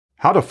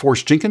How to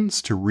force Jenkins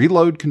to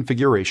reload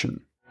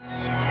configuration.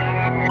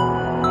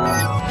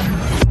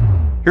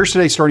 Here's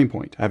today's starting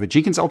point. I have a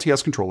Jenkins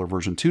LTS controller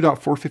version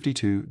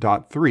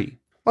 2.452.3.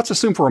 Let's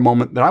assume for a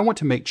moment that I want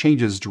to make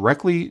changes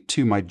directly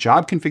to my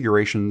job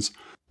configurations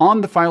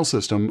on the file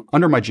system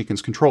under my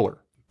Jenkins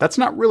controller. That's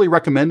not really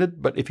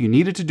recommended, but if you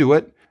needed to do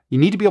it, you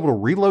need to be able to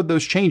reload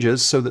those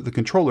changes so that the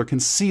controller can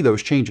see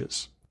those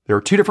changes. There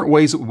are two different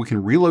ways that we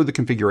can reload the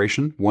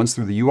configuration. One's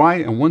through the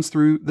UI and one's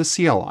through the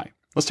CLI.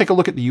 Let's take a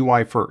look at the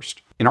UI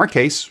first. In our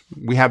case,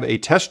 we have a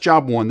test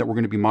job 1 that we're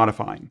going to be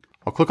modifying.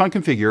 I'll click on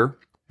configure,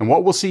 and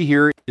what we'll see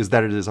here is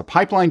that it is a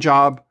pipeline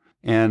job,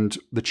 and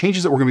the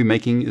changes that we're going to be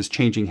making is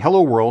changing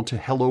hello world to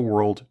hello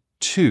world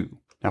 2.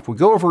 Now, if we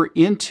go over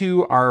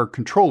into our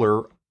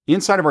controller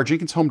inside of our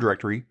Jenkins home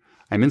directory,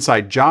 I'm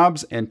inside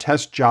jobs and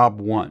test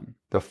job 1.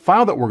 The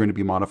file that we're going to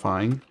be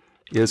modifying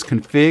is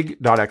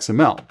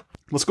config.xml.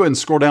 Let's go ahead and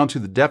scroll down to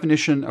the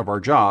definition of our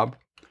job.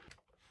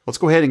 Let's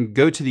go ahead and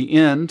go to the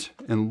end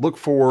and look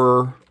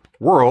for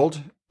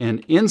world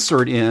and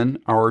insert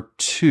in our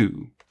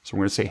 2. So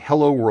we're going to say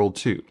hello world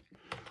 2.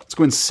 Let's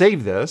go ahead and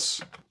save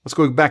this. Let's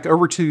go back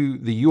over to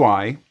the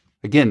UI.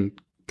 Again,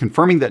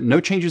 confirming that no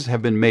changes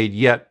have been made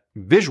yet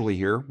visually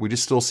here. We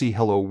just still see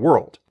hello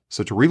world.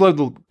 So to reload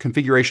the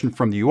configuration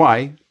from the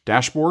UI,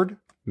 dashboard,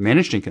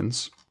 manage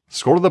Jenkins,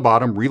 scroll to the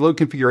bottom, reload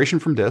configuration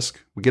from disk.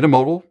 We get a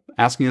modal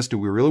asking us, do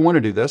we really want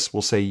to do this?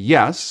 We'll say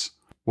yes.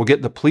 We'll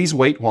get the please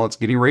wait while it's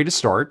getting ready to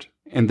start.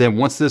 And then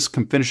once this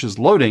finishes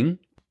loading,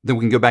 then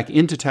we can go back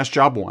into test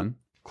job 1,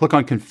 click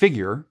on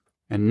configure,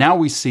 and now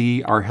we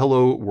see our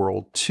hello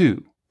world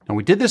 2. Now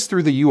we did this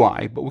through the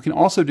UI, but we can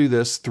also do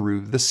this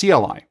through the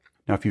CLI.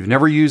 Now, if you've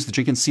never used the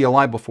Jenkins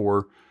CLI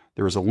before,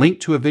 there is a link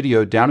to a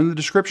video down in the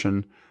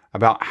description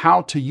about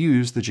how to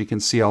use the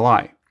Jenkins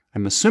CLI.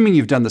 I'm assuming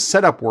you've done the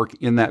setup work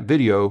in that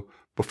video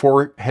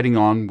before heading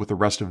on with the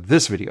rest of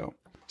this video.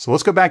 So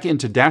let's go back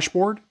into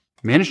dashboard,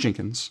 manage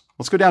Jenkins.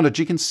 Let's go down to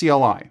Jenkins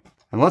CLI,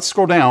 and let's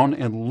scroll down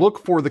and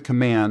look for the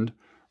command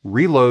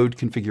reload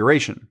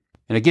configuration.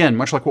 And again,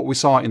 much like what we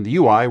saw in the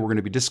UI, we're going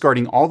to be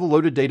discarding all the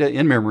loaded data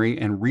in memory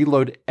and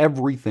reload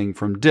everything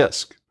from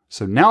disk.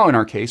 So now in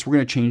our case, we're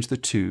going to change the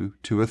 2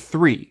 to a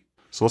 3.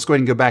 So let's go ahead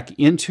and go back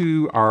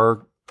into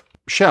our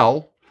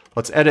shell.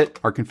 Let's edit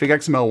our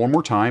config.xml one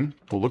more time.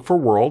 We'll look for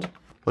world.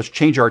 Let's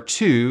change our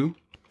 2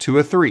 to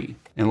a 3.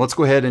 And let's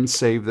go ahead and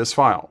save this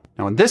file.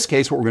 Now in this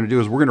case, what we're going to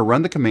do is we're going to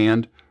run the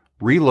command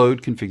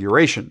reload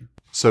configuration.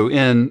 So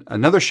in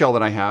another shell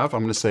that I have,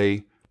 I'm going to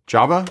say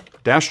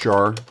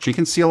java-jar,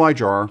 Jenkins CLI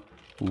jar,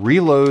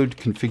 reload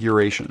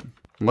configuration.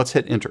 And let's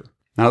hit enter.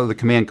 Now that the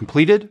command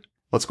completed,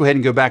 let's go ahead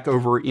and go back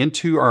over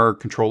into our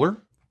controller.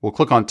 We'll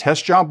click on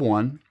test job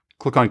 1,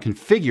 click on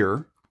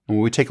configure. And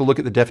when we take a look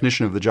at the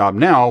definition of the job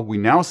now, we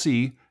now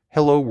see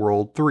hello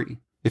world 3.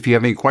 If you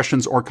have any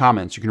questions or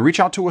comments, you can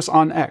reach out to us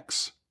on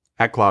X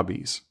at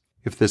CloudBees.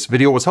 If this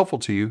video was helpful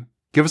to you,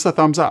 give us a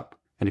thumbs up.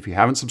 And if you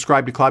haven't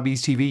subscribed to CloudBees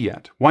TV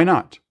yet, why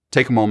not?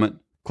 Take a moment,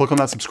 click on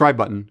that subscribe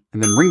button,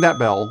 and then ring that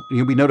bell, and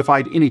you'll be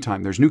notified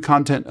anytime there's new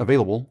content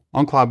available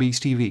on CloudBees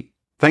TV.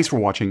 Thanks for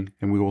watching,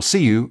 and we will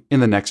see you in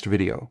the next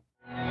video.